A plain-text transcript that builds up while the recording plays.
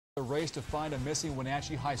The race to find a missing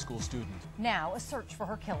Wenatchee high school student. Now, a search for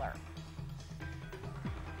her killer.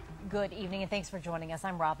 Good evening and thanks for joining us.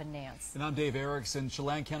 I'm Robin Nance. And I'm Dave Erickson.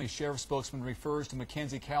 Chelan County Sheriff's spokesman refers to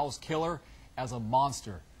Mackenzie Cowell's killer as a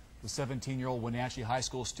monster. The 17-year-old Wenatchee high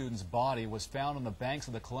school student's body was found on the banks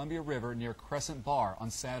of the Columbia River near Crescent Bar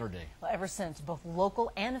on Saturday. Well, ever since, both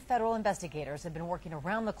local and federal investigators have been working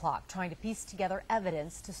around the clock trying to piece together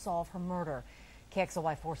evidence to solve her murder.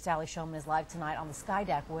 KXLY4 Sally Showman is live tonight on the Sky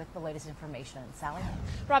Deck with the latest information. Sally?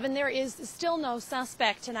 Robin, there is still no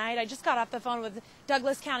suspect tonight. I just got off the phone with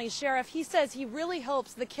Douglas County Sheriff. He says he really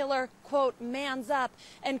hopes the killer, quote, mans up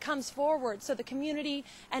and comes forward so the community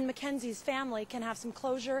and Mackenzie's family can have some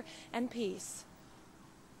closure and peace.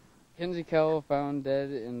 Mackenzie Cowell found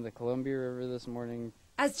dead in the Columbia River this morning.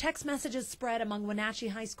 As text messages spread among Wenatchee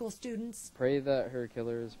high school students, Pray that her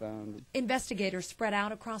killer is found. Investigators spread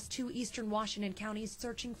out across 2 eastern Washington counties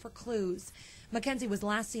searching for clues. Mackenzie was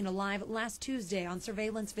last seen alive last Tuesday on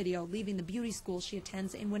surveillance video leaving the beauty school she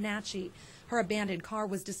attends in Wenatchee. Her abandoned car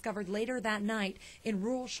was discovered later that night in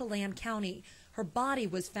rural Chelan County. Her body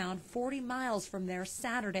was found 40 miles from there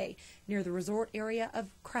Saturday near the resort area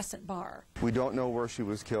of Crescent Bar. We don't know where she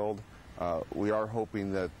was killed. We are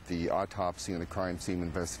hoping that the autopsy and the crime scene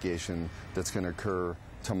investigation that's going to occur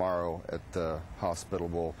tomorrow at the hospital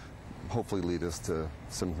will hopefully lead us to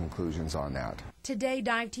some conclusions on that. Today,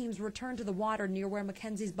 dive teams returned to the water near where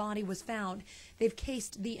Mackenzie's body was found. They've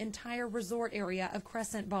cased the entire resort area of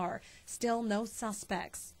Crescent Bar. Still no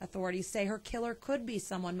suspects. Authorities say her killer could be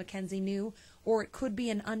someone Mackenzie knew, or it could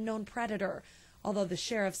be an unknown predator. Although the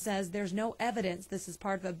sheriff says there's no evidence this is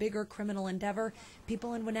part of a bigger criminal endeavor,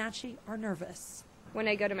 people in Wenatchee are nervous. When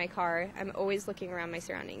I go to my car, I'm always looking around my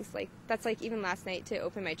surroundings. That's like even last night to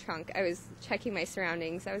open my trunk, I was checking my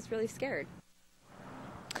surroundings. I was really scared.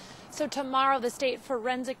 So tomorrow, the state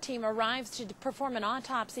forensic team arrives to perform an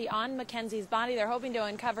autopsy on Mackenzie's body. They're hoping to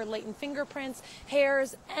uncover latent fingerprints,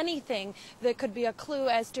 hairs, anything that could be a clue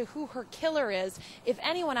as to who her killer is. If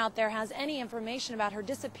anyone out there has any information about her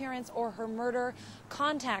disappearance or her murder,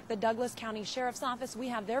 contact the Douglas County Sheriff's Office. We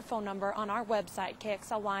have their phone number on our website,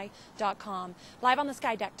 KXLY.com. Live on the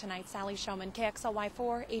Sky Deck tonight, Sally Showman,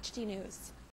 KXLY4 HD News.